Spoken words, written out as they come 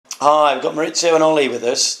Hi, we've got Maurizio and Ollie with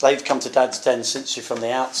us. They've come to Dad's Den since you from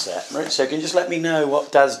the outset. Maurizio, can you just let me know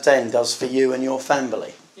what Dad's Den does for you and your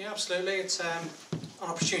family? Yeah, absolutely. It's an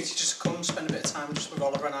opportunity just to come spend a bit of time just with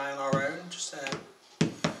Oliver and I on our own, just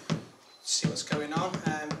see what's going on.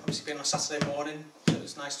 Obviously being on a Saturday morning, so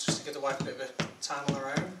it's nice just to give the wife a bit of time on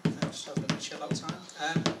her own and just have a bit of a chill out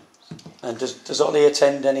time. And does Ollie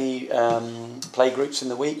attend any play groups in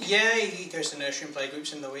the week? Yeah, he goes to nursery and play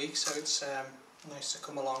groups in the week, so it's nice to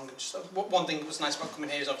come along. And just, one thing that was nice about coming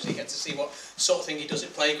here is obviously you get to see what sort of thing he does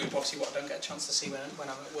at play group, obviously what I don't get a chance to see when I'm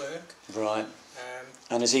at work. Right.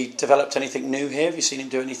 And has he developed anything new here? Have you seen him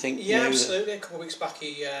do anything new? Yeah, absolutely. A couple of weeks back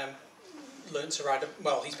he learned to ride,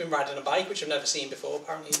 he's been riding a bike, which I've never seen before.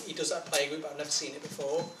 Apparently he does that at play group, but I've never seen it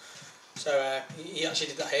before. So he actually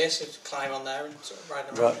did that here, so to climb on there and sort of ride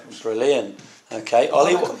around. Right, brilliant. Okay,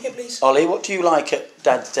 Ollie, come here, please. Ollie, what do you like at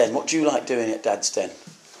Dad's Den? What do you like doing at Dad's Den?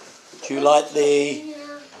 Do you like the...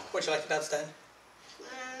 What do you like at Dad's Den?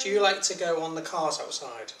 Do you like to go on the cars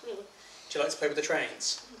outside? Do you like to play with the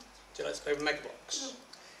trains? Do you like to play with Mega Blocks?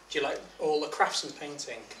 Do you like all the crafts and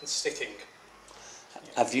painting and sticking?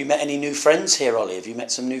 Have you met any new friends here, Ollie? Have you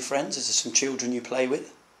met some new friends? Is there some children you play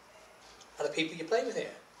with? Are there people you play with here?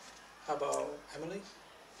 How about Emily?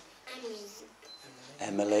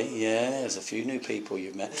 Emily, yeah, there's a few new people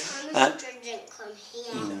you've met. Didn't come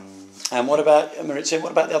here. And what about Maurizio?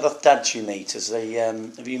 What about the other dads you meet?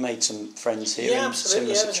 Have you made some friends here in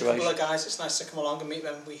absolutely, similar there's a situations? couple of guys. It's nice to come along and meet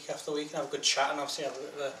them week after week and have a good chat and obviously have a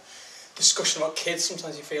bit of a discussion about kids.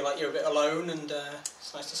 Sometimes you feel like you're a bit alone, and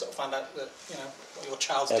it's nice to sort of find out that what your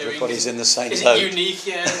child's doing. Everybody's in the same boat. Isn't unique,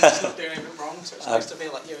 yeah. It's not doing anything wrong, so it's nice to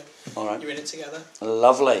feel like you're in it together.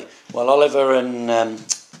 Lovely. Well, Oliver and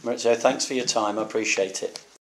Maurizio, thanks for your time. I appreciate it.